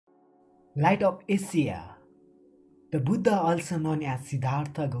Light of Asia. The Buddha, also known as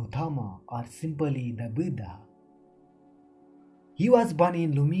Siddhartha Gautama or simply the Buddha. He was born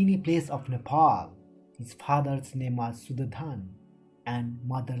in Lumini place of Nepal. His father's name was Sudodhan and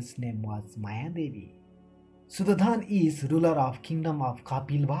mother's name was Mayadevi. Sudodhan is ruler of kingdom of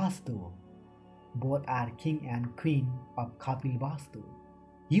Kapilbastu. Both are king and queen of Kapilbastu.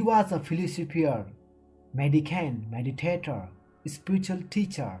 He was a philosopher, mendicant, meditator, spiritual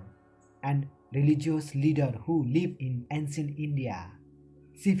teacher, and religious leader who lived in ancient India.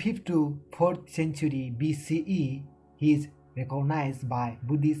 C. 5th to 4th century BCE, he is recognized by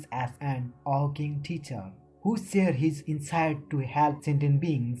Buddhists as an awakening teacher who shared his insight to help sentient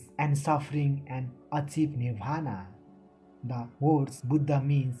beings and suffering and achieve nirvana. The words Buddha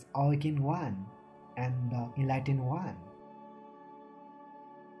means awakened one and the enlightened one.